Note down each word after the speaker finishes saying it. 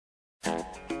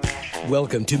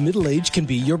Welcome to Middle Age Can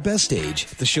Be Your Best Age,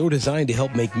 the show designed to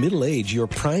help make middle age your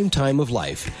prime time of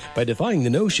life by defying the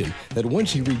notion that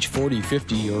once you reach 40,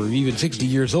 50, or even 60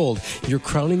 years old, your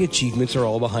crowning achievements are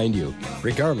all behind you.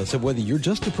 Regardless of whether you're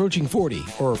just approaching 40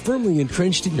 or firmly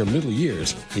entrenched in your middle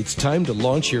years, it's time to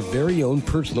launch your very own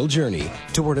personal journey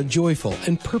toward a joyful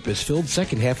and purpose-filled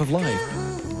second half of life.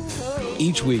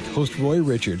 Each week, host Roy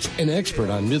Richards, an expert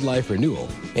on midlife renewal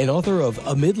and author of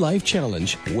A Midlife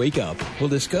Challenge, Wake Up, will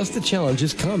discuss the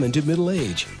challenges common to middle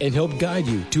age and help guide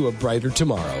you to a brighter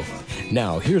tomorrow.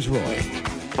 Now, here's Roy.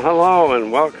 Hello,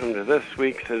 and welcome to this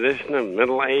week's edition of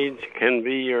Middle Age Can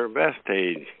Be Your Best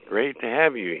Age. Great to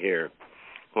have you here.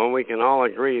 Well, we can all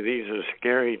agree these are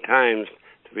scary times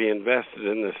to be invested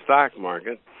in the stock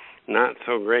market. Not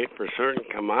so great for certain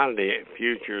commodity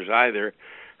futures either.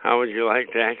 How would you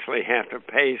like to actually have to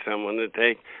pay someone to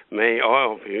take May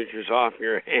oil futures off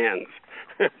your hands?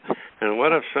 And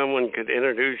what if someone could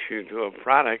introduce you to a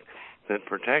product that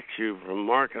protects you from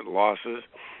market losses,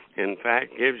 in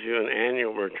fact gives you an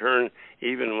annual return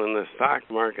even when the stock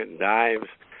market dives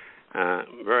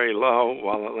very low,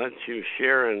 while it lets you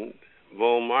share in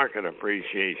bull market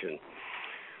appreciation?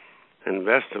 And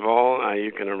best of all,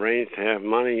 you can arrange to have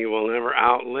money you will never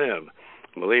outlive.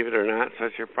 Believe it or not,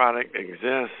 such a product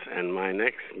exists, and my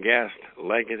next guest,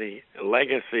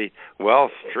 legacy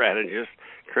wealth strategist,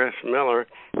 Chris Miller,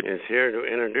 is here to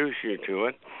introduce you to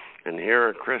it. And here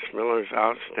are Chris Miller's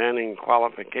outstanding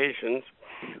qualifications.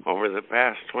 Over the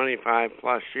past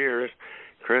 25-plus years,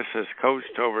 Chris has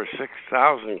coached over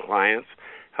 6,000 clients,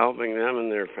 helping them and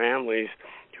their families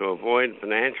to avoid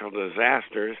financial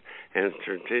disasters and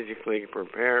strategically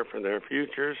prepare for their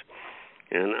futures.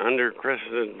 And under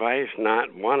Chris's advice,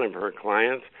 not one of her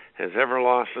clients has ever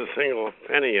lost a single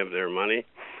penny of their money.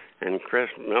 And Chris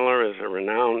Miller is a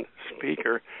renowned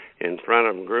speaker in front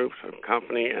of groups of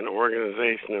company and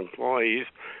organization employees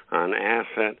on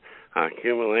asset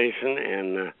accumulation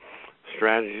and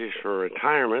strategies for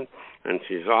retirement. And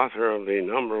she's author of the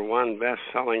 #1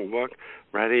 best-selling book,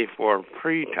 Ready for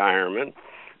Pre-Retirement,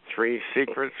 3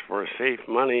 Secrets for Safe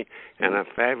Money and a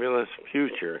Fabulous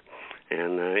Future.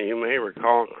 And you may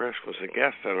recall Chris was a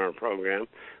guest on our program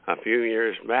a few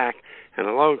years back. And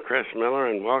hello, Chris Miller,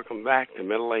 and welcome back to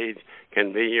Middle Age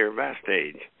Can Be Your Best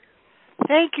Age.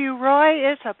 Thank you,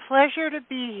 Roy. It's a pleasure to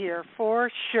be here,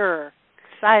 for sure.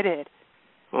 Excited.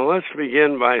 Well, let's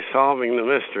begin by solving the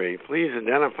mystery. Please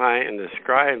identify and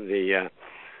describe the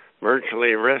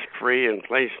virtually risk-free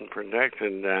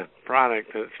inflation-protected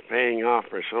product that's paying off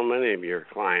for so many of your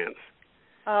clients.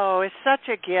 Oh, it's such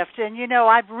a gift. And, you know,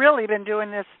 I've really been doing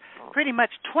this pretty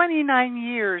much 29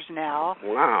 years now.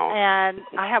 Wow. And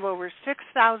I have over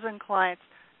 6,000 clients.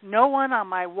 No one on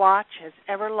my watch has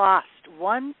ever lost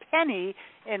 1 penny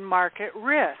in market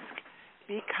risk,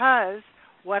 because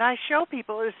what I show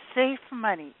people is safe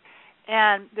money.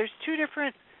 And there's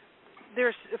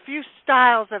a few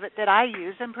styles of it that I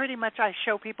use, and pretty much I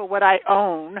show people what I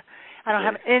own. I don't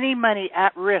have any money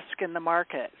at risk in the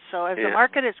market. So if the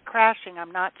market is crashing,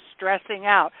 I'm not stressing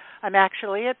out. I'm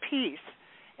actually at peace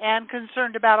and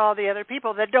concerned about all the other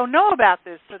people that don't know about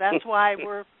this. So that's why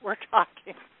we're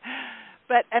talking.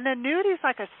 But an annuity is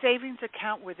like a savings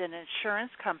account with an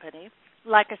insurance company,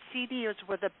 like a CD is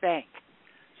with a bank.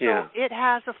 So it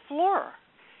has a floor.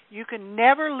 You can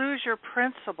never lose your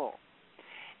principal.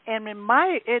 And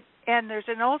and there's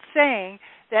an old saying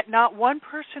that not one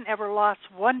person ever lost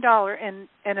 $1 in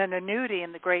an annuity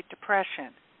in the Great Depression.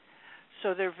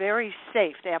 So they're very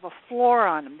safe. They have a floor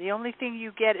on them. The only thing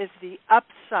you get is the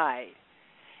upside.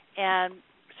 And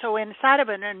so inside of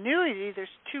an annuity, there's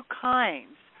 2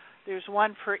 kinds. There's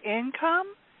one for income,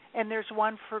 and there's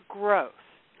one for growth.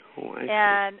 Oh,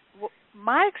 and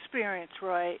my experience,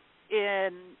 Roy,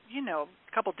 in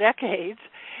a couple decades,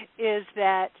 is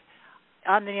that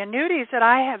on the annuities that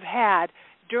I have had,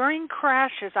 during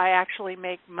crashes, I actually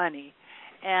make money.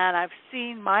 And I've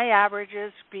seen my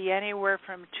averages be anywhere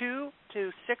from 2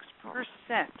 to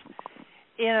 6%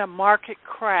 in a market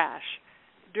crash.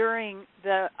 During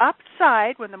the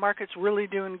upside, when the market's really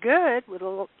doing good with a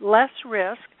little less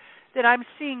risk, then I'm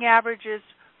seeing averages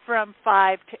from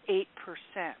 5 to 8%.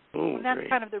 And that's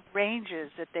kind of the ranges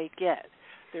that they get.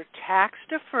 They're tax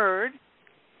deferred.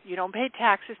 You don't pay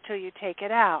taxes till you take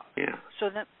it out. Yeah. So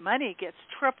that money gets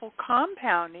triple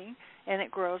compounding, and it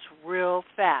grows real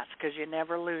fast because you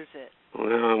never lose it. Well,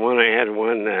 I want to add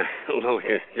one little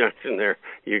conjunction there.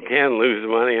 You can lose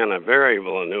money on a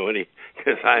variable annuity,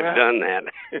 because I've done that.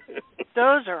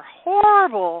 Those are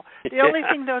horrible. The only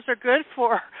thing those are good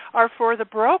for are for the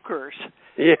brokers,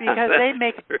 because they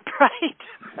make right.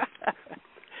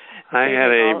 I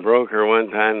had a broker one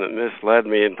time that misled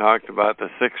me and talked about the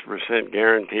 6%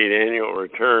 guaranteed annual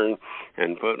return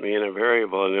and put me in a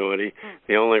variable annuity.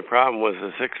 The only problem was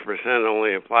the 6%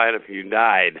 only applied if you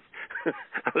died.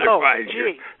 Otherwise, your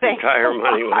entire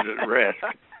money was at risk.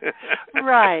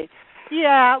 Right.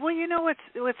 Yeah. Well, you know, it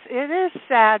is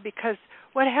sad because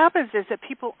what happens is that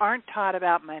people aren't taught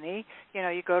about money. You know,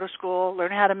 you go to school,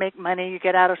 learn how to make money, you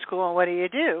get out of school, and what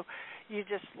do? You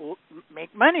just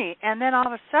make money. And then all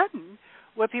of a sudden,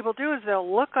 what people do is they'll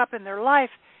look up in their life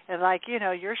and, like, you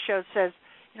know, your show says,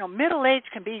 you know, middle age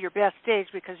can be your best age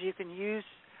because you can use,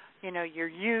 you know, your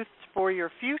youth for your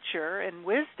future and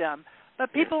wisdom,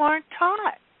 but people aren't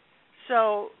taught.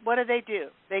 So what do?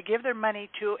 They give their money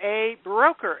to a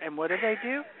broker, and what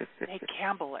do? They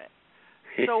gamble it.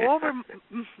 So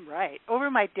over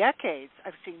my decades,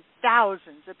 I've seen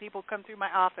thousands of people come through my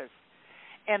office.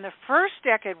 And the first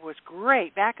decade was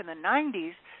great. Back in the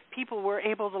 90s, people were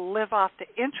able to live off the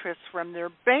interest from their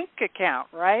bank account,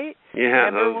 right?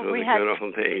 Yeah, those were the good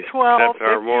old days. 12, except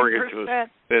our mortgage was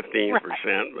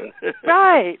 15%.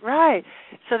 Right.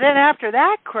 So then after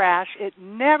that crash, it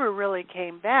never really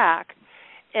came back.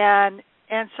 And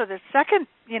so the second,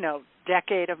 you know,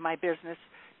 decade of my business,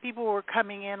 people were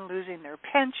coming in, losing their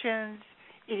pensions,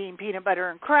 eating peanut butter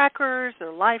and crackers.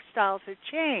 Their lifestyles had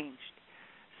changed.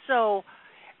 So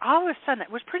all of a sudden,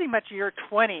 it was pretty much year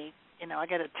 20. You know, I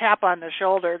get a tap on the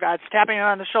shoulder. God's tapping me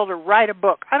on the shoulder. Write a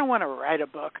book. I don't want to write a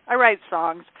book. I write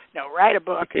songs. No, write a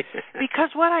book. Because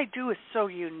what I do is so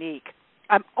unique.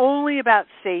 I'm only about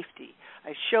safety.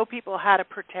 I show people how to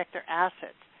protect their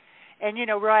assets. And, you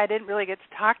know, Roy, I didn't really get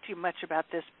to talk to you much about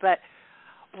this, but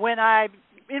when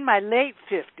in my late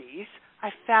 50s,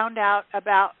 I found out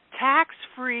about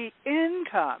tax-free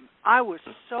income. I was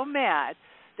so mad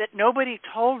that nobody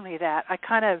told me that. I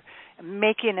kind of am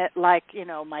making it like, you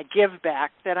know, my give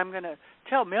back, that I'm going to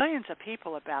tell millions of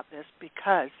people about this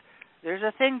because there's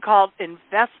a thing called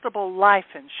investable life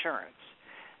insurance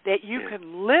that you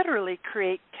can literally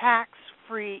create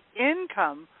tax-free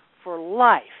income for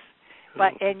life.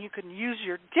 And you can use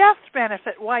your death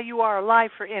benefit while you are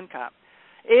alive for income.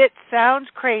 It sounds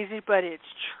crazy, but it's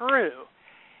true.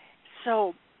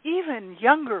 So even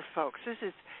younger folks, this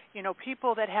is, you know,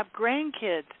 people that have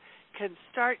grandkids can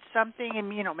start something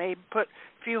and, you know, maybe put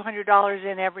a few $100s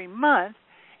in every month.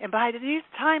 And by the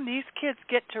time these kids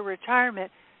get to retirement,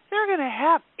 they're going to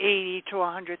have $80,000 to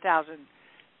 $100,000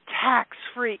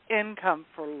 tax-free income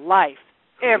for life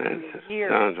every year.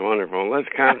 Sounds wonderful. Let's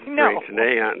concentrate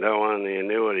today on the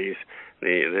annuities,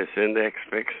 this index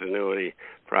fixed annuity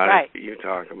product that you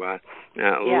talk about.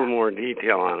 Now, a little more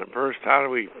detail on it. First, how do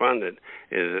we fund it?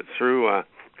 Is it through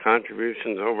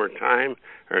contributions over time,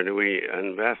 or do we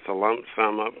invest a lump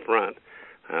sum up front?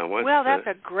 That's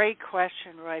a great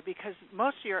question, Roy, because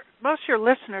most of your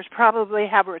listeners probably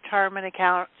have retirement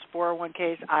accounts,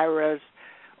 401ks, IRAs,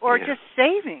 or just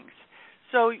savings.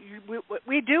 So what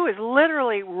we do is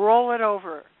literally roll it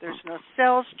over. There's no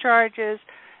sales charges.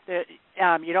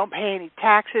 You don't pay any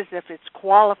taxes if it's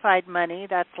qualified money.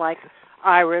 That's like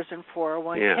IRAs and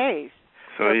 401ks.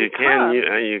 So you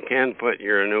can put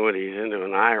your annuities into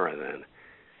an IRA then.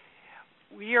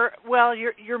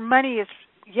 Your money is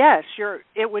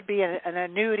it would be an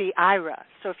annuity IRA.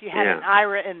 So if you had an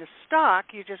IRA in the stock,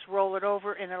 you just roll it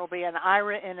over and it'll be an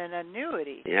IRA in an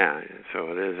annuity. Yeah,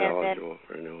 so it is eligible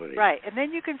for annuity. Right, and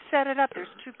then you can set it up. There's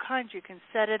two kinds. You can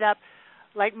set it up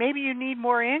like maybe you need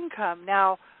more income.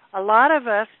 Now, a lot of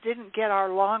us didn't get our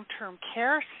long-term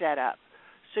care set up,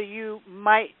 so you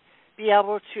might be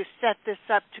able to set this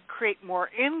up to create more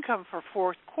income for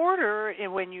fourth quarter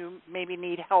and when you maybe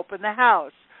need help in the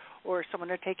house or someone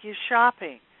to take you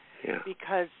shopping.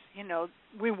 Because, you know,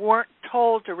 we weren't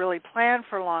told to really plan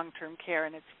for long-term care,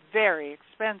 and it's very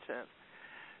expensive.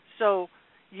 So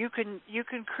you can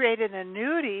create an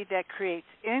annuity that creates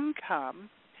income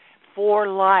for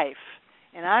life.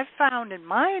 And I've found in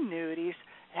my annuities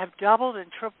have doubled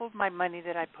and tripled my money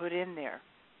that I put in there.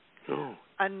 Oh.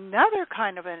 Another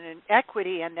kind of an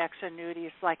equity index annuity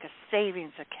is like a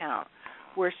savings account,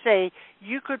 where, say,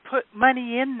 you could put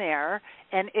money in there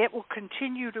and it will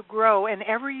continue to grow, and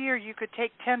every year you could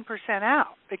take 10%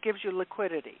 out. It gives you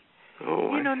liquidity.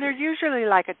 Oh, you know, and they're usually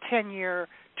like a 10-year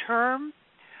term,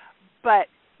 but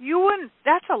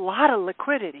that's a lot of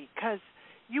liquidity because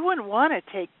you wouldn't want to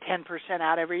take 10%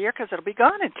 out every year because it'll be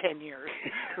gone in 10 years,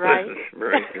 right? That's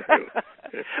very true.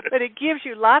 But it gives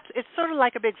you it's sort of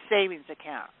like a big savings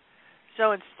account.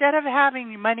 So instead of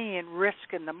having money in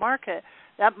risk in the market,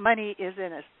 that money is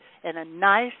in a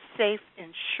nice, safe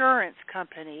insurance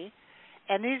company,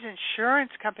 and these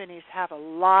insurance companies have a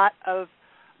lot of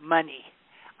money.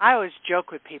 I always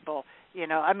joke with people, You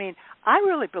know, I mean, I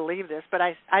really believe this, but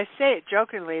I say it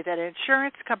jokingly that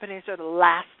insurance companies are the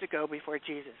last to go before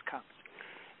Jesus comes.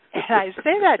 And I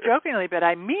say that jokingly, but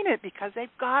I mean it because they've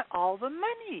got all the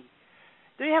money.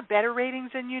 They have better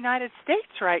ratings than the United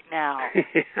States right now.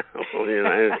 Well, the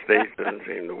United States doesn't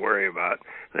seem to worry about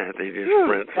that. They just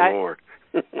print some more.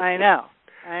 I know.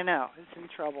 It's in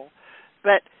trouble.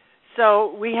 But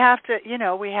so we have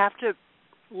to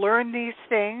learn these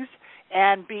things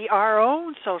and be our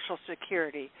own Social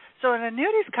Security. So an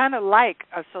annuity is kind of like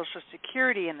a Social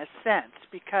Security in a sense,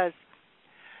 because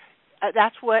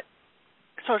that's what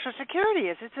Social Security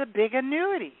is. It's a big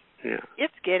annuity. Yeah.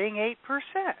 It's getting 8%.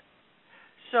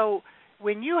 So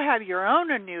when you have your own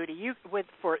annuity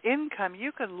for income,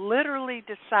 you can literally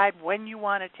decide when you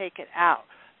want to take it out.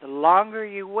 The longer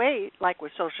you wait, like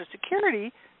with Social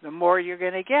Security, the more you're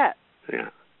going to get.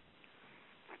 Yeah.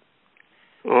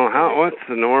 Well, what's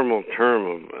the normal term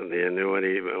of the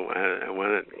annuity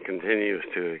when it continues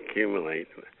to accumulate?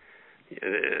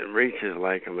 It reaches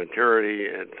like a maturity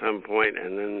at some point,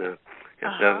 and then it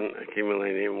doesn't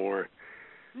accumulate any more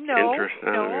interest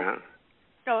on it?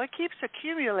 No, it keeps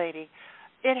accumulating.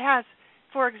 It has,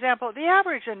 for example, the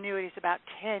average annuity is about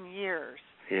 10 years.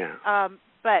 Yeah.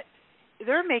 But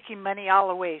they're making money all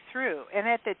the way through. And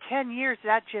at the 10 years,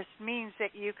 that just means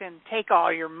that you can take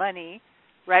all your money,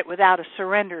 right, without a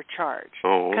surrender charge.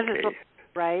 Oh, okay.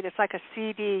 It's like a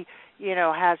CD,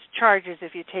 has charges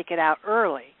if you take it out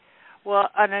early. Well,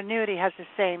 an annuity has the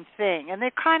same thing. And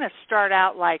they kind of start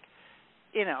out like,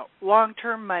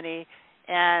 long-term money.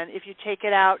 And if you take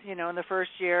it out, in the first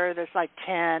year, there's like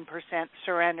 10%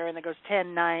 surrender, and it goes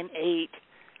 10, 9, 8,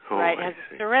 right? It has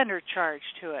a surrender charge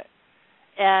to it.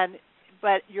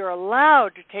 But you're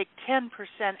allowed to take 10%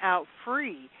 out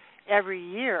free every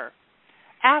year.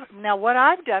 Now, what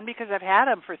I've done, because I've had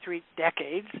them for 3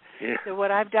 decades, so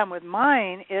what I've done with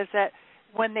mine is that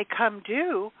when they come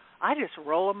due, I just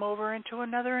roll them over into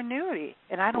another annuity,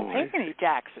 and I don't pay any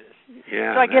taxes.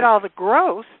 Yeah, so I get all the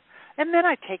growth, and then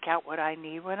I take out what I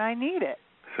need when I need it.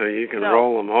 So you can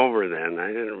roll them over then. I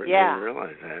didn't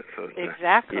realize that. So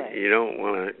exactly. You don't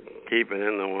want to keep it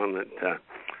in the one that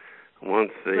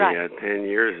once the 10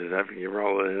 years is up, you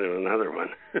roll it into another one.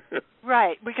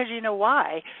 Right, because you know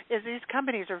why? Is these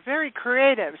companies are very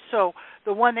creative. So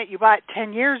the one that you bought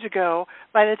 10 years ago,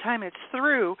 by the time it's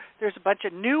through, there's a bunch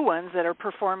of new ones that are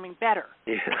performing better.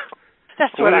 Yeah.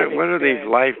 That's what are these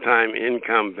lifetime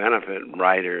income benefit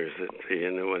riders that the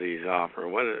annuities offer?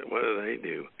 What do they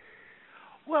do?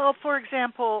 Well, for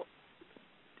example,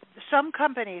 some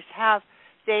companies have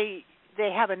they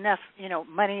have enough,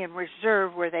 money in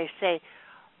reserve where they say,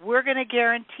 we're going to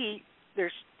guarantee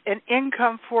there's an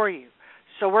income for you.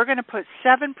 So we're going to put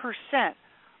 7%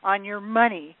 on your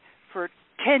money for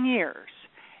 10 years.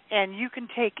 And you can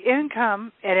take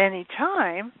income at any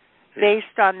time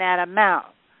based on that amount.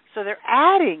 So they're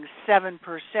adding 7%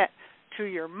 to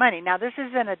your money. Now, this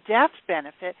isn't a death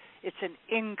benefit. It's an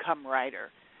income rider.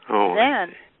 Oh,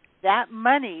 then that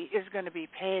money is going to be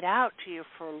paid out to you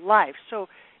for life. So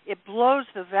it blows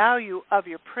the value of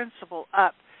your principal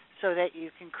up so that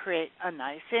you can create a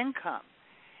nice income.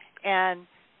 And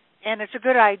it's a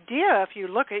good idea if you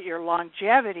look at your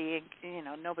longevity.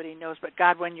 Nobody knows but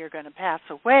God when you're going to pass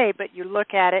away, but you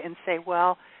look at it and say,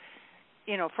 well,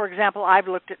 for example, I've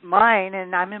looked at mine,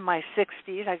 and I'm in my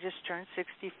 60s. I just turned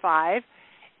 65,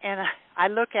 and I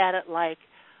look at it like,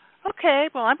 okay,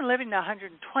 well, I'm living to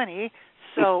 120,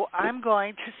 so I'm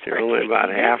going to start. You're only about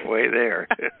halfway there.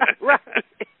 Right.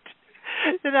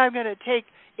 Then I'm going to take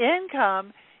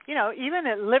income. Even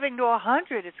at living to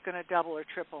 100, it's going to double or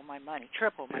triple my money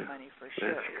for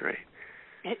sure. That's great.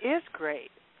 It is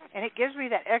great. And it gives me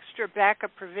that extra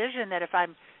backup provision that if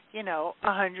I'm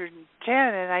 110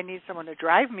 and I need someone to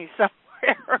drive me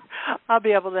somewhere, I'll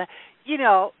be able to,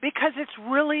 because it's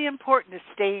really important to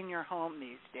stay in your home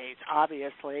these days,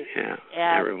 obviously. Yeah,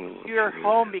 and your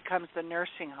home becomes the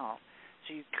nursing home.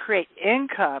 So you create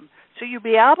income, so you'll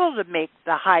be able to make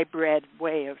the hybrid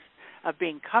way of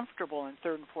being comfortable in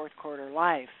third and fourth quarter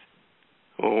life.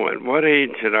 Well, at what age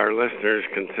should our listeners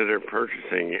consider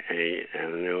purchasing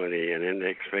an annuity, an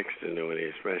index fixed annuity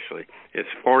especially? Is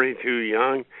 42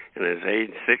 young and is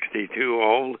age 62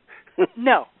 old?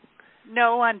 No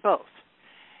on both.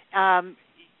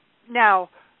 Now,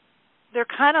 they're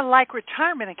kind of like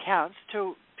retirement accounts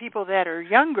to people that are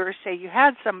younger. Say you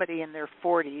had somebody in their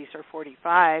 40s or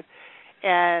 45,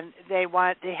 and they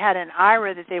had an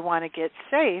IRA that they want to get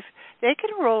safe. They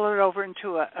can roll it over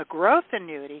into a growth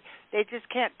annuity. They just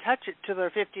can't touch it till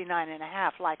they're 59 and a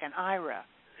half, like an IRA.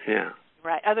 Yeah.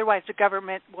 Right. Otherwise, the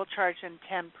government will charge them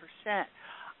 10%.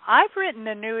 I've written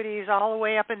annuities all the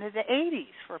way up into the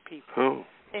 80s for people. Oh.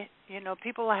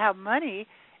 People have money,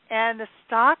 and the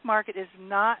stock market is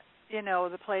not,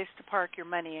 the place to park your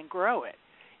money and grow it.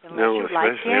 No,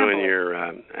 especially when you're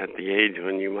at the age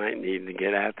when you might need to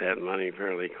get at that money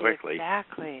fairly quickly.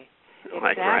 Exactly.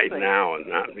 Like right now would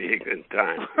not be a good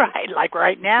time. Right, like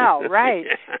right now, right.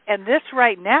 Yeah. And this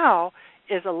right now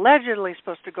is allegedly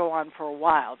supposed to go on for a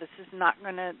while. This is not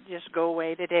going to just go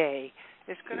away today.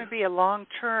 It's going to be a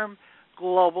long-term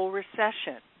global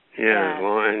recession. Yeah, as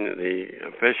long as the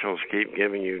officials keep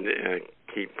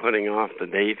keep putting off the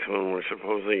dates when we're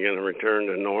supposedly going to return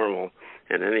to normal,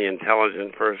 and any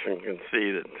intelligent person can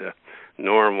see that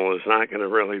normal is not going to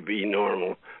really be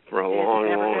normal for a long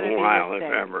while, if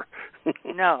ever.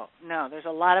 No, there's a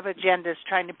lot of agendas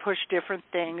trying to push different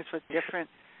things with different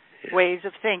ways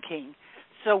of thinking.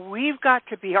 So we've got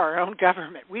to be our own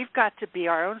government. We've got to be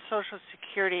our own Social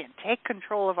Security and take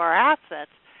control of our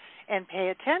assets and pay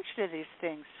attention to these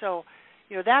things. So,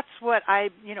 that's what I,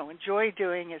 enjoy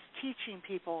doing, is teaching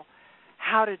people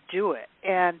how to do it.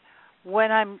 And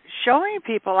when I'm showing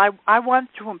people, I want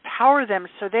to empower them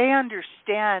so they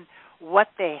understand what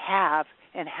they have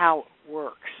and how it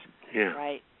works. Yeah.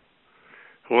 Right?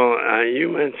 Well, you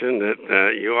mentioned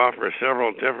that you offer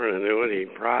several different annuity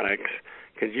products.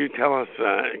 Could you tell us,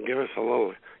 give us a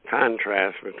little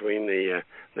contrast between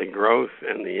the growth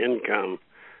and the income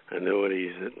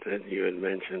annuities that you had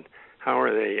mentioned? How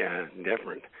are they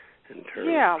different in terms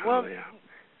of how they are?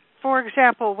 For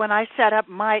example, when I set up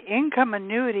my income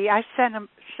annuity, I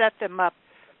set them up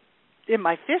in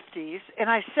my 50s, and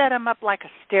I set them up like a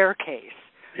staircase.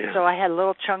 Yeah. So I had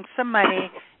little chunks of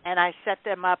money, and I set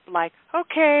them up like,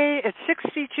 okay, at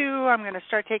 62, I'm going to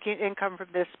start taking income from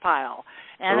this pile.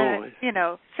 And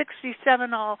at,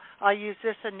 67, I'll use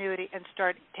this annuity and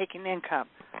start taking income.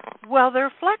 Well,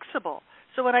 they're flexible.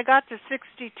 So when I got to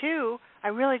 62, I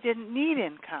really didn't need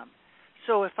income.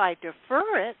 So if I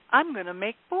defer it, I'm going to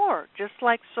make more, just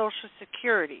like Social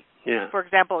Security. Yeah. For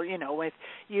example, if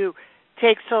you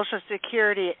take Social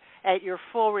Security at your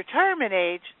full retirement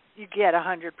age, you get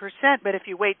 100%. But if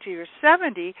you wait till you're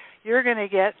 70, you're going to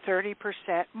get 30%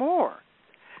 more.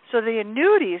 So the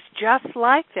annuity is just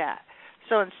like that.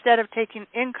 So instead of taking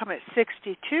income at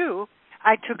 62,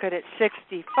 I took it at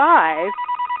 65,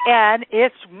 and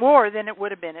it's more than it would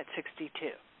have been at 62.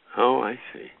 Oh, I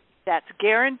see. That's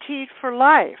guaranteed for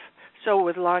life. So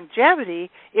with longevity,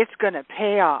 it's going to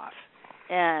pay off.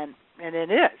 And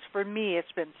it is. For me,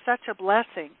 it's been such a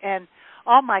blessing. And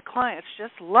all my clients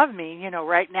just love me.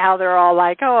 Right now they're all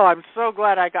like, oh, I'm so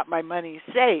glad I got my money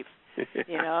safe.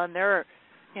 And they're,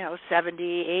 70,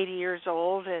 80 years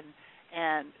old,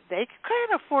 and they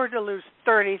can't afford to lose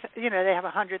 30, they have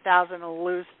 100,000 and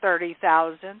lose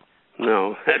 30,000.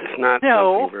 No, that's not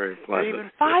something very pleasant.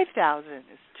 Even 5,000 is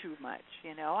too much,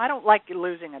 I don't like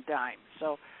losing a dime.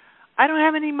 So I don't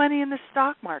have any money in the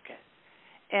stock market.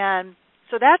 And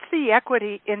so that's the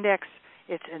equity index.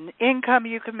 It's an income.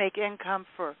 You can make income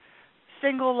for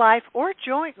single life or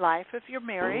joint life if you're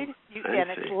married. And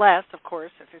it's less, of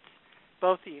course, if it's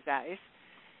both of you guys.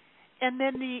 And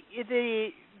then the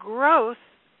growth,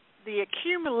 the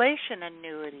accumulation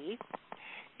annuity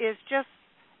is just,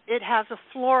 it has a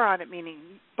floor on it, meaning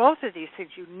both of these things,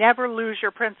 you never lose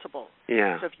your principal.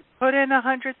 Yeah. So if you put in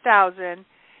 100,000,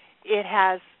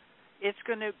 it's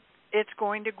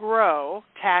going to grow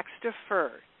tax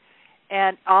deferred.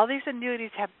 And all these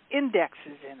annuities have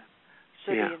indexes in them.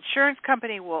 So the insurance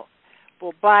company will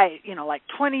buy, like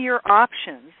 20-year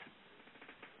options,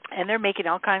 and they're making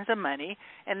all kinds of money,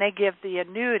 and they give the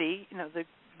annuity,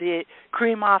 the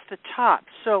cream off the top.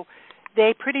 So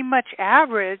they pretty much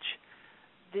average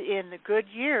in the good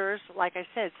years, like I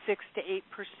said, 6 to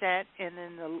 8%, and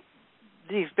in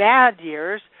these bad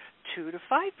years, 2 to 5%.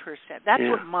 That's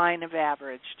what mine have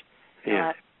averaged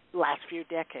in the last few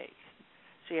decades.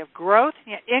 So you have growth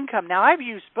and you have income. Now, I've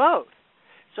used both.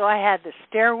 So I had the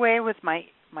stairway with my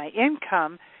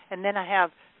income, and then I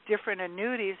have different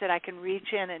annuities that I can reach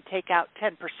in and take out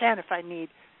 10% if I need,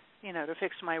 to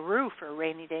fix my roof or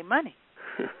rainy day money.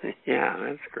 Yeah,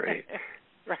 that's great.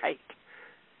 Right.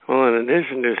 Well, in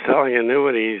addition to selling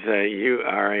annuities, you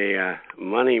are a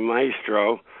money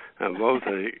maestro, both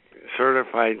a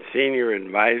certified senior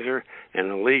advisor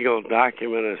and a legal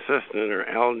document assistant, or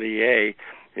LDA,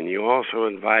 and you also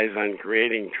advise on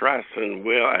creating trusts and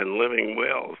living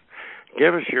wills.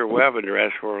 Give us your web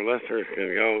address where listeners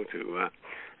can go to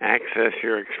access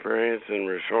your experience and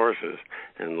resources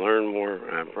and learn more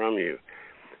from you.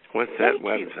 What's that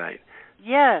website?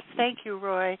 Yes, thank you,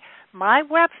 Roy. My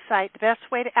website, the best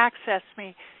way to access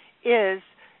me is,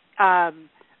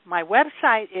 my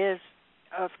website is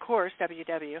of course,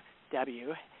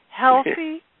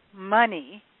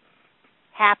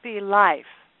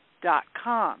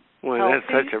 www.healthymoneyhappylife.com. Well, that's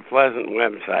such a pleasant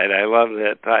website. I love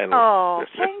that title. Oh,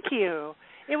 thank you.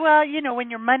 Well, when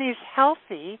your money's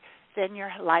healthy, then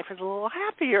your life is a little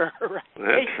happier, right?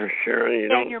 That's for sure. You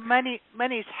don't your money's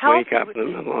healthy. Wake up in the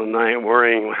middle of the night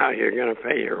worrying how you're going to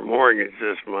pay your mortgage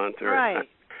this month. Right.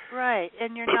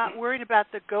 And you're not worried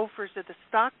about the gophers of the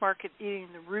stock market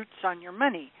eating the roots on your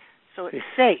money. So it's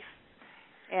safe.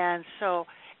 And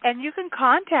you can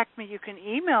contact me. You can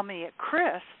email me at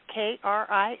Kris, Kris,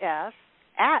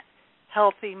 at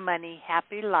Healthy Money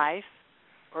Happy Life,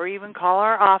 or even call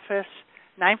our office,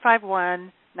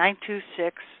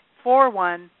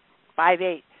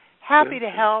 951-926-4158. Happy to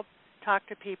help, talk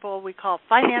to people. We call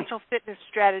Financial Fitness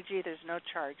Strategy. There's no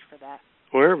charge for that.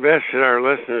 Where best should our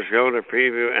listeners go to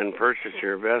preview and purchase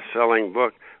your best-selling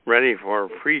book, Ready for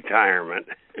Pre-Retirement?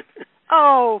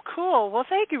 Oh, cool. Well,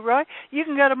 thank you, Roy. You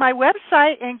can go to my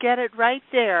website and get it right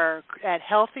there at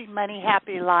Healthy Money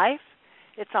Happy Life.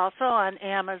 It's also on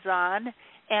Amazon.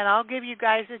 And I'll give you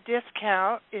guys a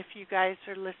discount if you guys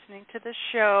are listening to the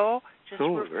show. Just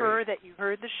refer that you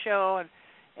heard the show,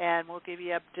 and we'll give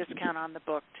you a discount on the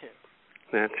book, too.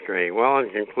 That's great. Well, in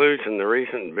conclusion, the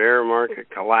recent bear market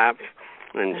collapse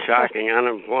and shocking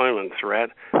unemployment threat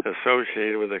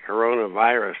associated with the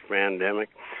coronavirus pandemic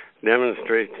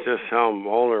demonstrates just how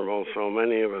vulnerable so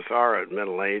many of us are at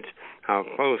middle age, how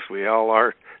close we all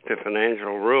are to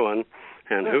financial ruin,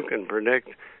 and who can predict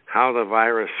how the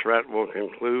virus threat will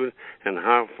conclude and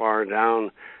how far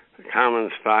down common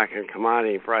stock and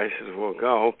commodity prices will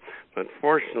go. But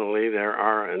fortunately, there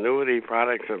are annuity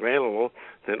products available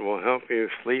that will help you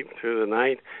sleep through the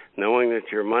night, knowing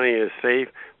that your money is safe,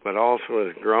 but also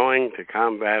is growing to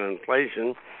combat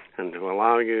inflation and to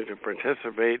allow you to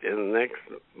participate in the next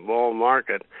bull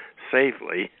market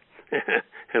safely.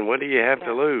 And what do you have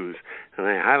to lose? And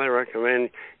I highly recommend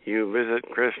you visit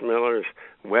Kris Miller's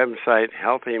website,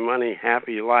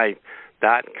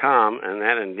 healthymoneyhappylife.com, and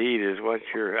that indeed is what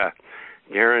you're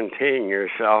guaranteeing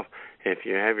yourself if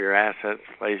you have your assets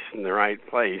placed in the right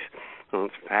place. So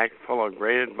it's packed full of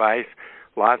great advice,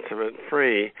 lots of it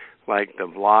free, like the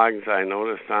blogs I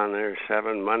noticed on there,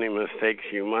 7 money mistakes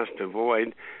you must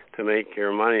avoid to make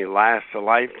your money last a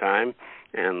lifetime,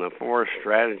 and the 4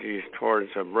 strategies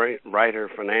towards a brighter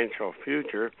financial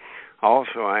future.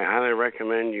 Also, I highly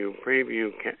recommend you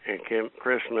preview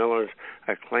Kris Miller's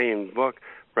acclaimed book,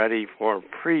 Ready for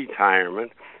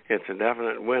Pre-Retirement. It's a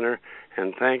definite winner,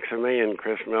 and thanks a million,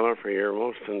 Kris Miller, for your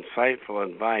most insightful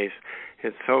advice.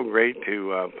 It's so great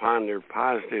to ponder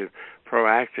positive,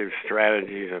 proactive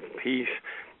strategies of peace,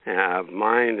 of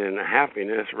mind, and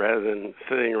happiness rather than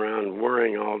sitting around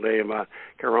worrying all day about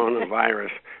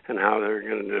coronavirus and how they're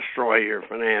going to destroy your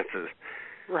finances.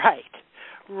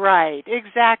 Right,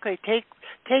 exactly. Take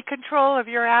control of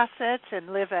your assets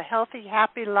and live a healthy,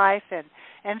 happy life. And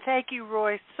thank you,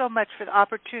 Roy, so much for the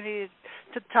opportunity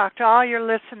to talk to all your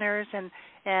listeners.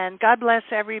 And God bless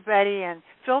everybody. And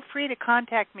feel free to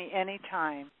contact me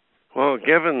anytime. Well,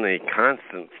 given the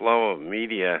constant flow of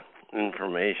media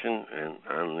information and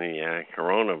on the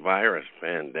coronavirus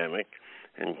pandemic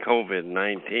and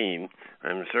COVID-19,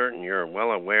 I'm certain you're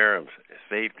well aware of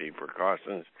safety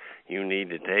precautions you need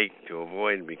to take to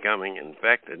avoid becoming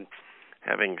infected.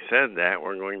 Having said that,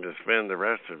 we're going to spend the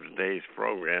rest of today's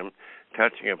program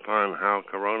touching upon how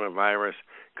coronavirus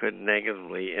could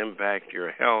negatively impact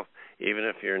your health even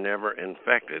if you're never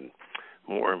infected.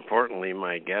 More importantly,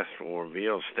 my guest will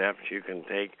reveal steps you can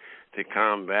take to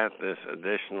combat this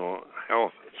additional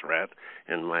health threat,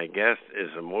 and my guest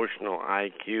is emotional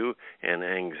IQ and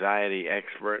anxiety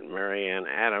expert Marianne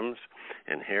Adams,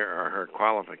 and here are her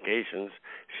qualifications.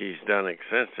 She's done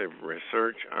extensive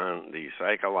research on the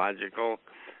psychological,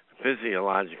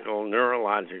 physiological,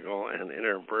 neurological, and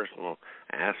interpersonal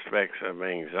aspects of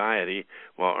anxiety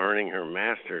while earning her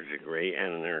master's degree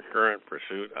and in her current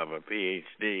pursuit of a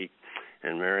PhD.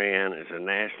 And Marianne is a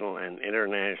national and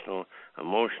international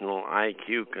emotional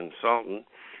IQ consultant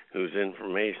whose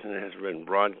information has been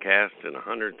broadcast in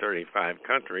 135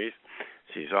 countries.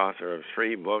 She's author of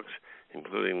 3 books,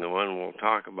 including the one we'll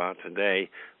talk about today,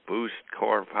 Boost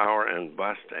Core Power and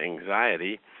Bust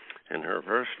Anxiety. And her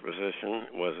first position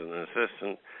was an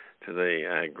assistant to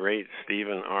the great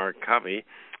Stephen R. Covey,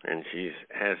 and she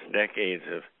has decades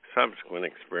of subsequent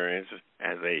experience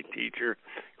as a teacher,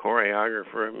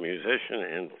 choreographer, musician,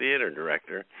 and theater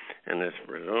director, and has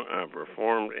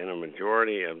performed in a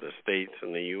majority of the states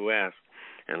in the U.S.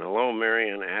 And hello,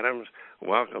 Marianne Adams.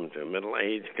 Welcome to Middle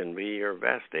Age Can Be Your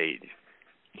Best Age.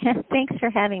 Thanks for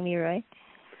having me, Roy.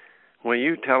 Will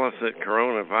you tell us that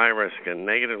coronavirus can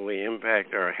negatively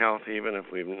impact our health even if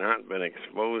we've not been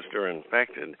exposed or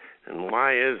infected, and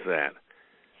why is that?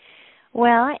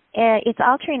 Well, it's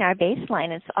altering our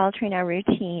baseline. It's altering our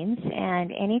routines,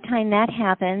 and anytime that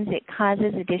happens, it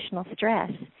causes additional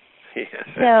stress. Yes,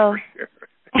 so, that's for sure.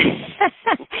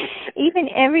 even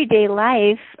everyday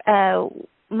life,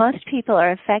 most people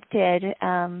are affected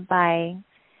by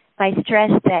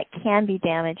stress that can be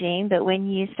damaging, but when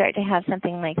you start to have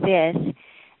something like this,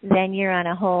 then you're on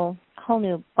a whole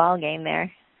new ball game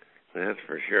there. That's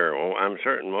for sure. Well, I'm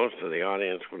certain most of the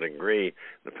audience would agree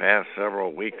the past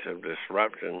several weeks of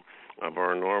disruption of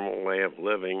our normal way of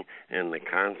living and the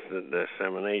constant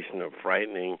dissemination of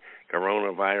frightening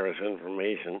coronavirus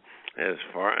information has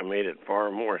made it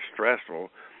far more stressful.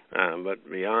 But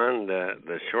beyond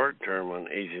the short-term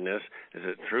uneasiness, is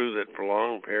it true that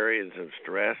prolonged periods of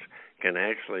stress can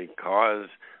actually cause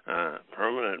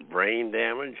permanent brain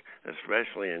damage,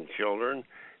 especially in children?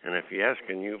 And if yes,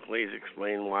 can you please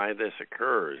explain why this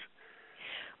occurs?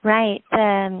 Right.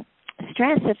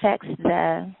 Stress affects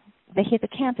the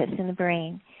hippocampus in the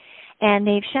brain, and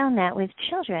they've shown that with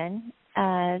children,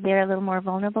 they're a little more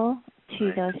vulnerable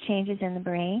to those changes in the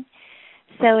brain.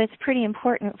 So it's pretty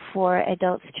important for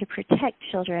adults to protect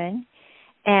children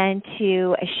and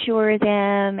to assure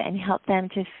them and help them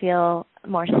to feel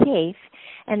more safe.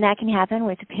 And that can happen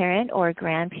with a parent or a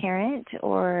grandparent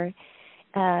or,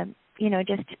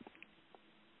 just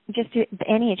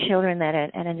any children that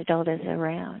an adult is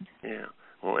around. Yeah.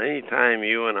 Well, anytime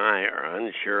you and I are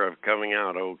unsure of coming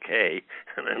out okay,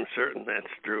 and I'm certain that's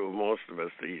true of most of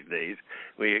us these days,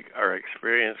 we are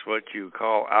experiencing what you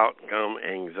call outcome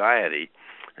anxiety.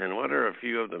 And what are a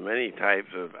few of the many types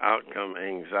of outcome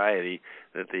anxiety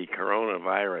that the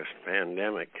coronavirus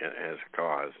pandemic has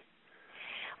caused?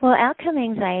 Well, outcome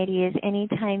anxiety is any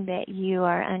time that you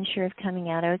are unsure of coming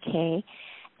out okay.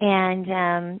 And,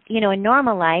 in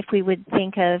normal life, we would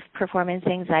think of performance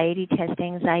anxiety, test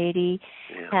anxiety,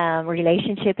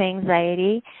 relationship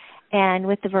anxiety. And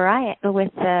with the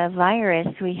virus,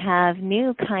 we have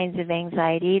new kinds of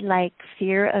anxiety, like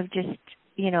fear of just,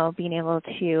 being able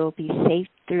to be safe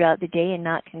throughout the day and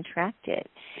not contract it.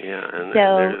 Yeah, and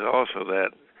there's also that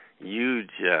huge...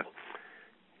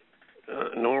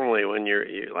 normally when you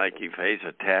face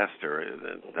a test or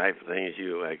the type of things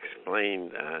you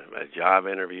explained, a job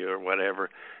interview or whatever,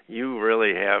 you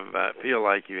really feel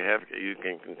like you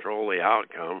can control the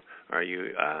outcome, or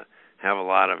you have a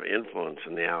lot of influence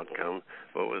in the outcome.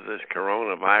 But with this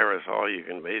coronavirus, all you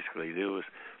can basically do is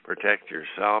protect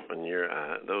yourself and your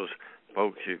those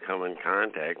folks you come in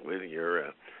contact with,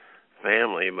 your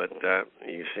family. But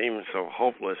you seem so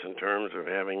hopeless in terms of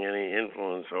having any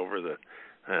influence over the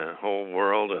whole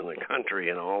world and the country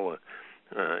and all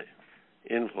the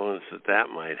influence that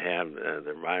might have,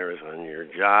 the virus, on your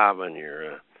job and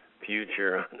your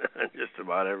future, on just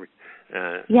about every...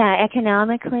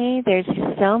 economically, there's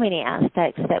just so many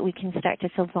aspects that we can start to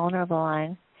feel vulnerable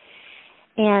on.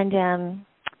 And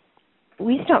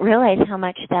we just don't realize how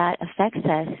much that affects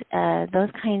us. Those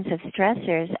kinds of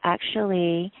stressors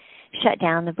actually shut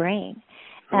down the brain.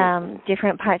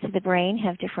 Different parts of the brain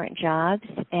have different jobs,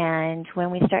 and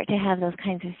when we start to have those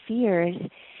kinds of fears,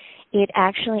 it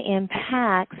actually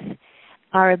impacts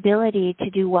our ability to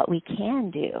do what we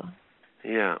can do.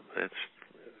 Yeah,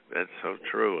 that's so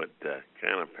true. It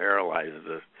kind of paralyzes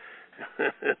us.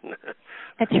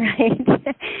 That's right.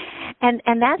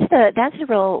 And that's the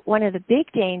real one of the big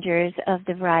dangers of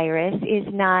the virus is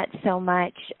not so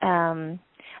much.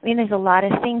 There's a lot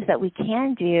of things that we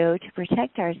can do to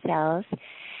protect ourselves.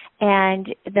 And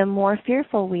the more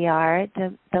fearful we are,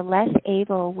 the less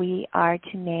able we are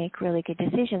to make really good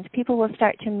decisions. People will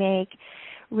start to make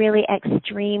really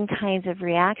extreme kinds of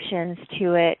reactions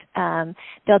to it.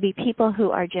 There'll be people who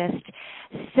are just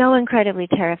so incredibly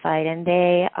terrified, and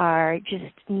they are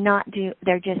just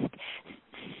they're just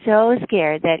so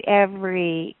scared that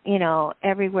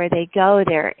everywhere they go,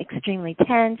 they're extremely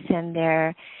tense and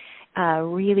they're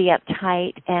really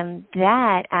uptight, and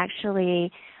that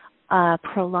actually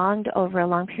prolonged over a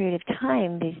long period of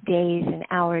time, these days and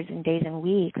hours and days and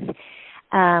weeks,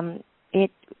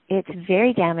 it's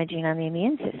very damaging on the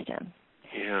immune system.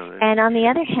 Yeah, and on the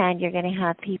other hand, you're going to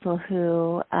have people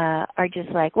who are just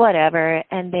like, whatever,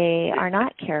 and they are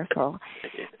not careful,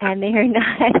 and they are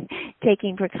not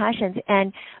taking precautions.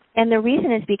 And the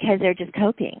reason is because they're just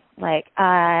coping. Like,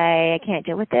 I can't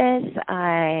deal with this.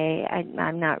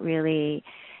 I'm not really...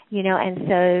 and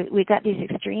so we've got these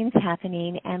extremes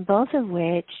happening, and both of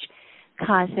which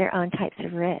cause their own types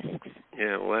of risks.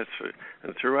 Yeah, well,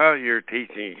 and throughout your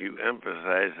teachings, you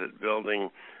emphasize that building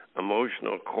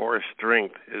emotional core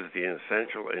strength is the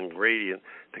essential ingredient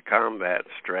to combat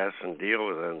stress and deal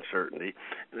with uncertainty.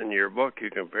 And in your book, you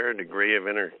compare a degree of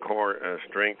inner core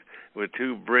strength with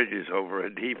two bridges over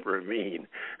a deep ravine.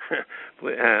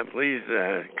 Please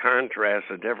contrast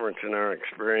the difference in our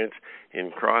experience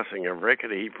in crossing a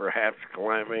rickety, perhaps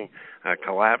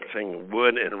collapsing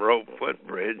wood and rope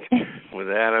footbridge with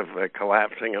that of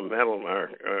collapsing a metal or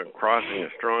crossing a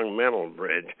strong metal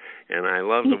bridge. And I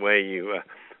love the way you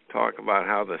talk about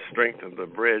how the strength of the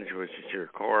bridge, which is your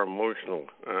core emotional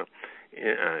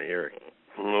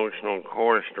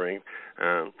core strength,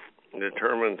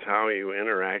 determines how you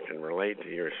interact and relate to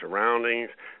your surroundings,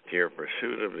 to your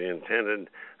pursuit of the intended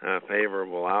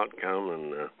favorable outcome,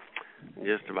 and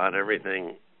just about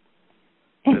everything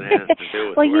that has to do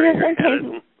with well, where you're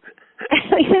headed.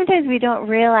 Sometimes we don't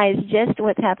realize just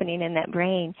what's happening in that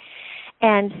brain.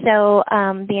 And so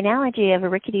the analogy of a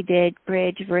rickety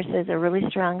bridge versus a really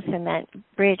strong cement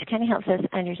bridge kind of helps us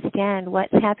understand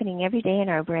what's happening every day in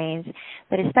our brains,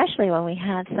 but especially when we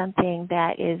have something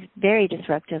that is very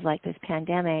disruptive like this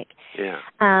pandemic. Yeah.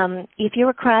 If you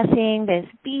were crossing this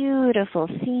beautiful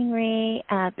scenery,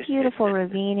 beautiful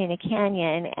ravine in a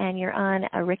canyon, and you're on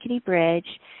a rickety bridge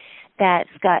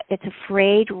it's a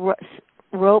frayed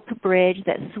rope bridge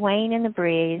that's swaying in the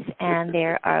breeze, and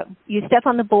you step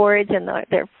on the boards and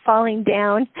they're falling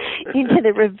down into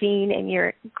the ravine, and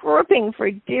you're groping for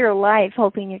dear life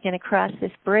hoping you're going to cross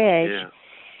this bridge. Yeah.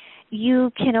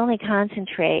 You can only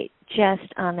concentrate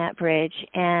just on that bridge,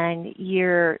 and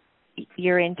your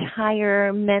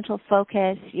entire mental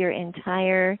focus, your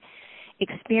entire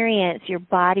experience, your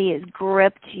body is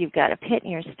gripped, you've got a pit in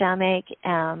your stomach,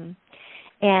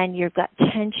 and you've got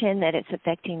tension that it's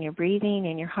affecting your breathing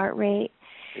and your heart rate.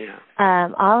 Yeah.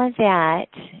 All of that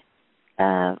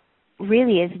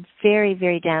really is very,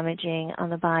 very damaging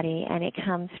on the body, and it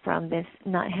comes from this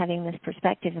not having this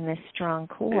perspective and this strong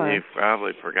core. And you've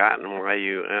probably forgotten why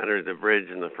you entered the bridge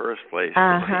in the first place.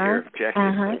 Your objective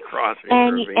in crossing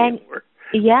the ravine.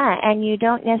 Yeah, and you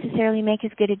don't necessarily make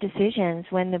as good of decisions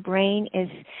when the brain is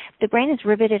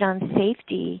riveted on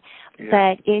safety.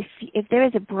 Yeah. But if there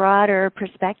is a broader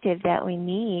perspective that we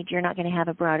need, you're not going to have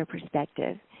a broader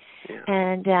perspective. Yeah.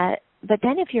 And but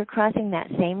then if you're crossing that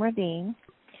same ravine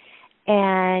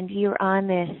and you're on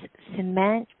this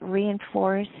cement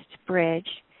reinforced bridge,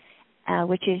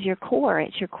 which is your core,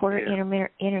 it's your core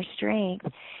inner strength,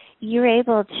 you're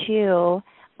able to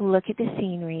look at the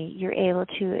scenery, you're able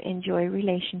to enjoy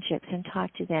relationships and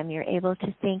talk to them, you're able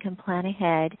to think and plan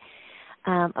ahead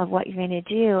of what you're going to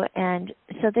do. And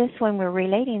so when we're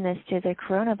relating this to the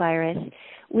coronavirus,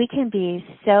 we can be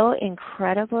so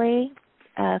incredibly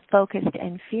focused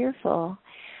and fearful.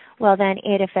 Well, then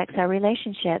it affects our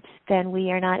relationships. Then we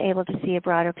are not able to see a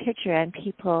broader picture, and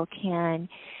people can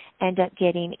end up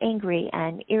getting angry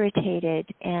and irritated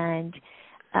and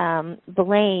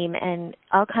blame and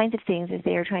all kinds of things as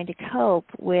they are trying to cope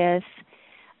with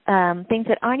things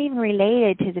that aren't even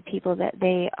related to the people that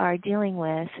they are dealing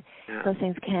with. Yeah. Those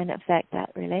things can affect that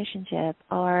relationship,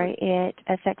 or it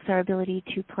affects our ability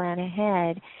to plan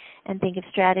ahead and think of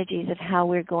strategies of how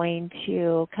we're going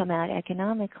to come out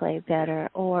economically better,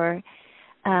 or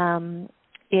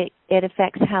it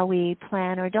affects how we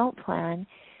plan or don't plan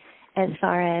as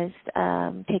far as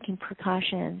taking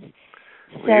precautions.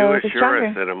 So you assure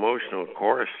us that emotional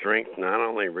core strength not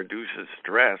only reduces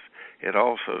stress, it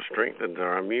also strengthens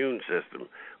our immune system.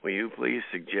 Will you please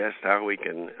suggest how we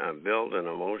can build an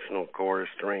emotional core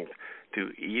strength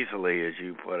to easily, as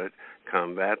you put it,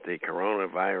 combat the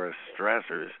coronavirus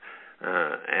stressors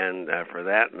and, for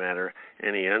that matter,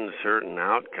 any uncertain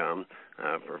outcome,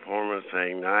 performance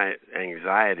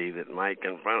anxiety that might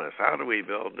confront us? How do we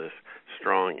build this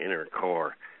strong inner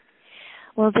core?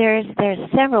 Well, there's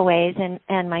several ways,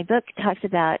 and my book talks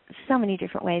about so many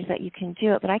different ways that you can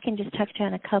do it, but I can just touch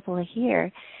on a couple here.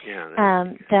 Yeah.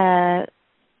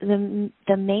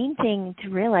 The main thing to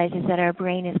realize is that our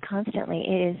brain is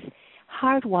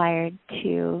hardwired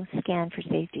to scan for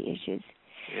safety issues.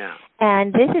 Yeah.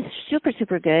 And this is super,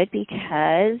 super good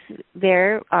because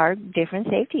there are different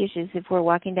safety issues. If we're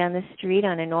walking down the street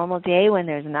on a normal day when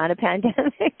there's not a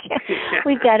pandemic,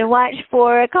 we've got to watch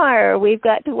for a car. We've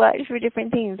got to watch for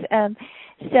different things.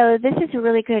 So this is a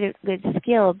really good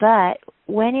skill. But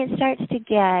when it starts to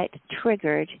get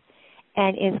triggered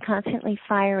and is constantly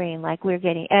firing like we're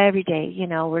getting every day,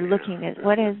 we're looking at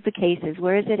what is the cases,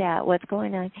 where is it at, what's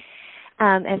going on.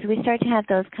 As we start to have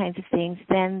those kinds of things,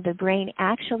 then the brain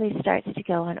actually starts to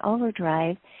go on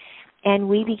overdrive, and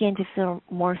we begin to feel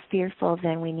more fearful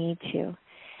than we need to.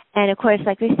 And of course,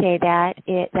 like we say,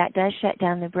 that does shut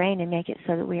down the brain and make it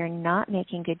so that we are not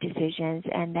making good decisions,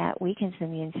 and that weakens the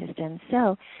immune system.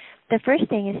 So the first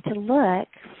thing is to look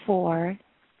for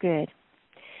good.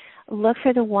 Look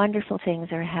for the wonderful things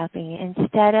that are happening.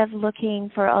 Instead of looking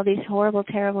for all these horrible,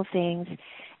 terrible things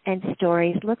and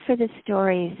stories, look for the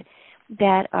stories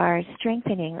that are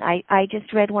strengthening. I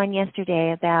just read one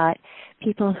yesterday about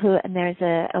people who, and there's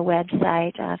a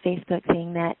website, a Facebook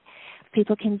thing that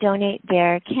people can donate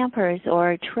their campers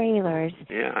or trailers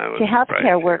to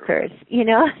healthcare workers,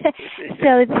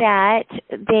 so that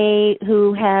they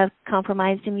who have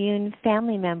compromised immune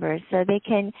family members, so they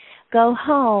can go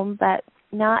home but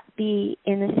not be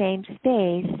in the same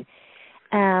space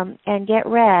and get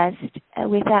rest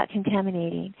without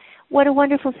contaminating. What a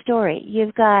wonderful story.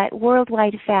 You've got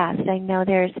worldwide fast. I know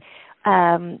there's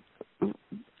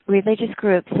religious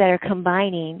groups that are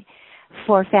combining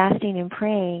for fasting and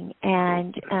praying,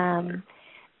 and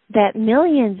that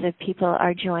millions of people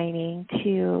are joining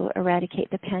to eradicate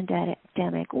the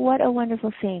pandemic. What a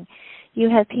wonderful thing. You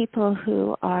have people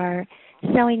who are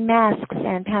sewing masks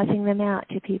and passing them out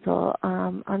to people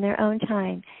on their own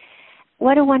time.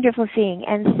 What a wonderful thing.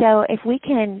 And so if we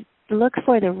can look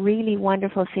for the really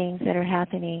wonderful things that are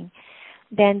happening,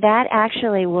 then that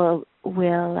actually will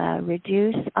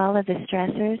reduce all of the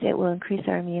stressors. It will increase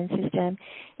our immune system.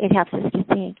 It helps us to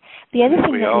think. The other thing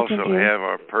that we can do... We also have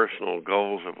our personal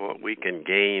goals of what we can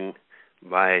gain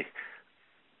by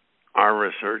our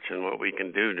research and what we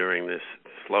can do during this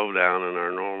slowdown in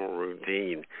our normal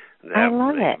routine. That I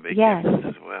love it. A big yes. difference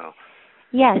as well.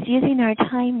 Yes, using our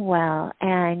time well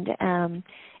and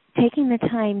taking the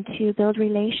time to build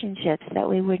relationships that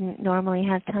we wouldn't normally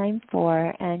have time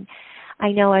for. And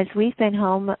I know as we've been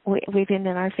home, we've been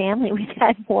in our family, we've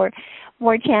had more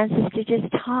chances to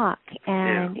just talk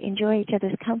and enjoy each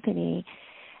other's company.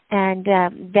 And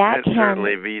that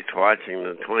certainly beats watching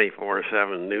the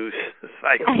 24/7 news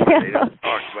cycle. They don't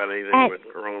talk about anything with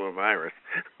coronavirus.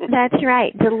 That's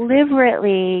right.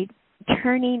 Deliberately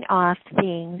turning off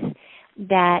things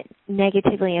that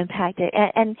negatively impact it.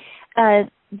 And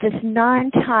this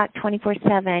non-talk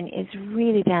 24/7 is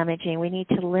really damaging. We need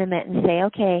to limit and say,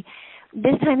 okay,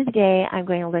 this time of the day I'm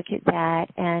going to look at that,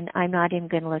 and I'm not even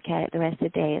going to look at it the rest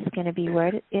of the day. It's going to be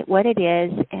what it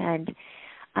is, and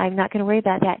I'm not going to worry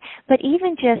about that. But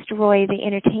even just, Roy, the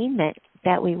entertainment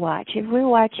that we watch, if we're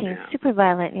watching super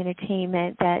violent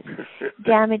entertainment that's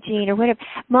damaging or whatever,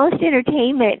 most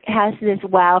entertainment has this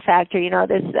wow factor,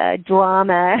 this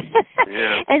drama.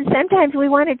 And sometimes we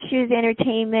want to choose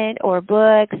entertainment or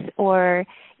books or,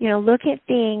 look at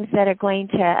things that are going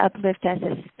to uplift us,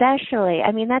 especially,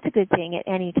 I mean, that's a good thing at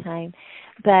any time,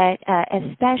 but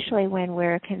especially when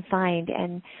we're confined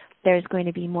and there's going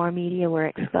to be more media we're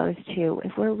exposed to.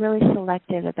 If we're really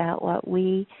selective about what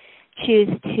we choose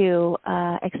to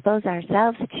expose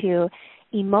ourselves to,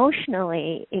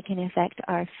 emotionally, it can affect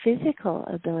our physical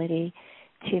ability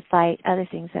to fight other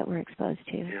things that we're exposed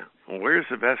to. Yeah. Well, where's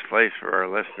the best place for our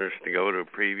listeners to go to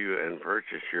preview and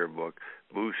purchase your book,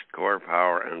 Boost Core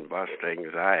Power and Bust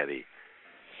Anxiety?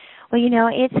 Well,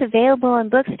 it's available in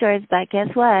bookstores, but guess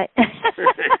what?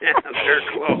 They're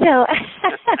closed. So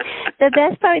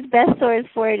the best source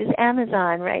for it is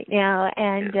Amazon right now.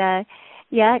 And,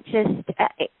 just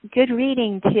good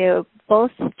reading to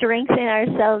both strengthen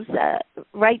ourselves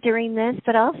right during this,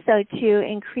 but also to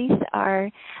increase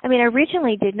I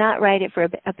originally did not write it for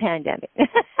a pandemic.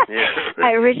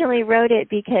 I originally wrote it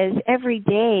because every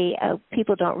day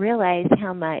people don't realize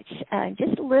how much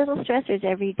just little stressors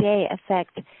every day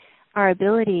affect our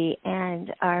ability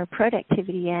and our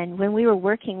productivity. And when we were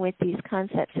working with these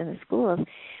concepts in the schools,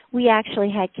 we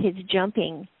actually had kids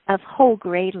jumping a whole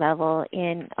grade level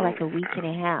in like a week and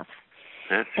a half.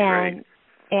 That's great.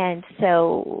 And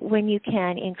so when you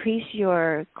can increase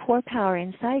your core power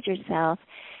inside yourself,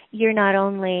 you're not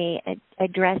only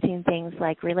addressing things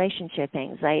like relationship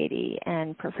anxiety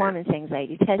and performance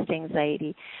anxiety, test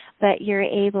anxiety, but you're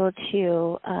able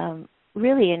to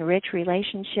really enrich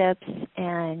relationships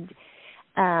and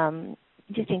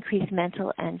just increase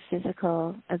mental and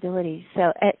physical abilities.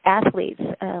 So athletes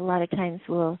a lot of times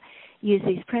will use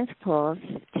these principles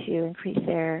to increase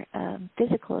their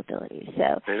physical abilities.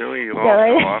 So I know you also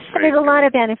offer there's a lot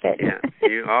of benefits. Yeah,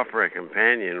 you offer a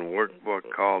companion workbook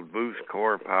called Boost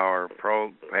Core Power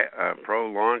Pro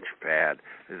Launch Pad.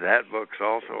 Is that book's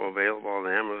also available on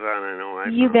Amazon? I know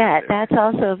you bet. That's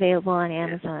also available on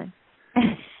Amazon.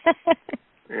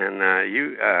 And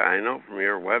I know from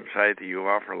your website that you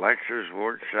offer lectures,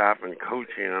 workshop, and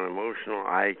coaching on emotional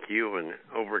IQ and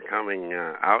overcoming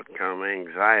outcome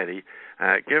anxiety.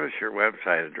 Give us your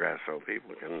website address so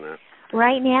people can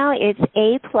Right now it's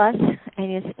A+,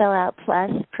 and you spell out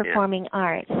plus, Performing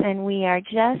Arts. And we are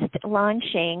just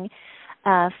launching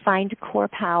Find Core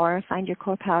Power, Find Your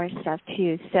Core Power stuff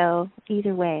too. So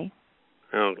either way.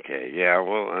 Okay, yeah,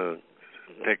 we'll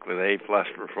stick with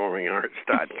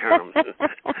A+PerformingArts.com.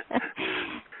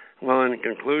 Well, in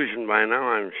conclusion, by now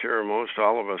I'm sure most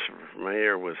all of us are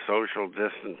familiar with social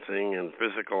distancing and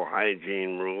physical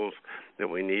hygiene rules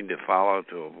that we need to follow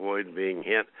to avoid being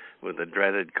hit with the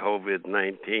dreaded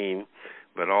COVID-19.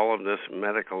 But all of this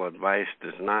medical advice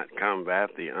does not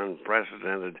combat the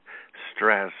unprecedented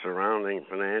stress surrounding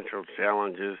financial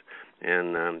challenges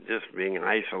and just being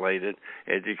isolated,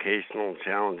 educational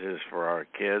challenges for our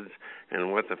kids,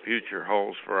 and what the future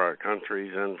holds for our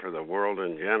countries and for the world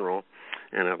in general.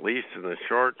 And at least in the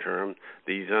short term,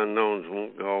 these unknowns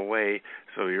won't go away,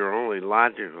 so your only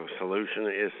logical solution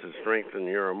is to strengthen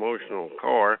your emotional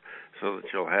core so that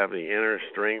you'll have the inner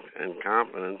strength and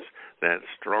confidence, that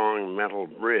strong mental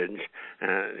bridge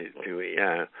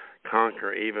to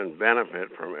conquer, even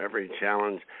benefit from every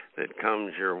challenge that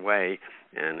comes your way.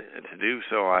 And to do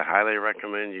so, I highly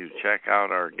recommend you check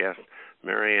out our guest,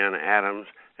 Marianne Adams,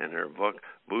 and her book,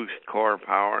 Boost Core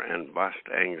Power and Bust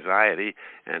Anxiety,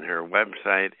 and her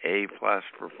website,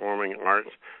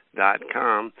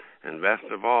 A+PerformingArts.com. And best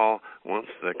of all, once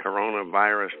the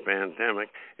coronavirus pandemic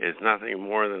is nothing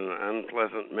more than an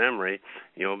unpleasant memory,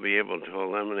 you'll be able to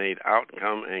eliminate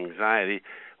outcome anxiety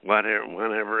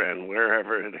whenever and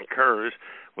wherever it occurs,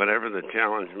 whatever the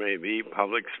challenge may be,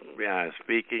 public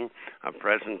speaking, a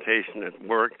presentation at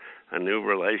work, a new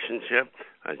relationship,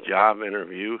 a job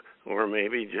interview, or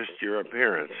maybe just your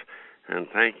appearance. And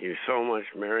thank you so much,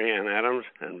 Marianne Adams,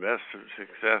 and best of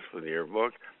success with your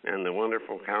book and the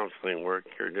wonderful counseling work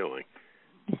you're doing.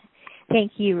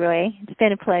 Thank you, Roy. It's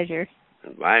been a pleasure.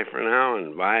 And bye for now,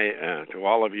 and bye to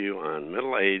all of you on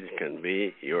Middle Age Can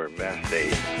Be Your Best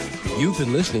Age. You've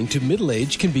been listening to Middle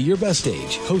Age Can Be Your Best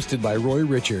Age, hosted by Roy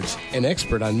Richards, an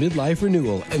expert on midlife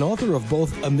renewal and author of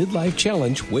both A Midlife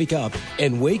Challenge, Wake Up,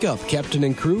 and Wake Up, Captain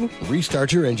and Crew,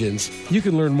 Restart Your Engines. You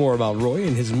can learn more about Roy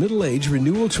and his Middle Age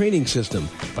Renewal Training System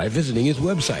by visiting his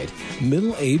website,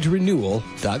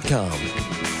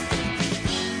 middleagerenewal.com.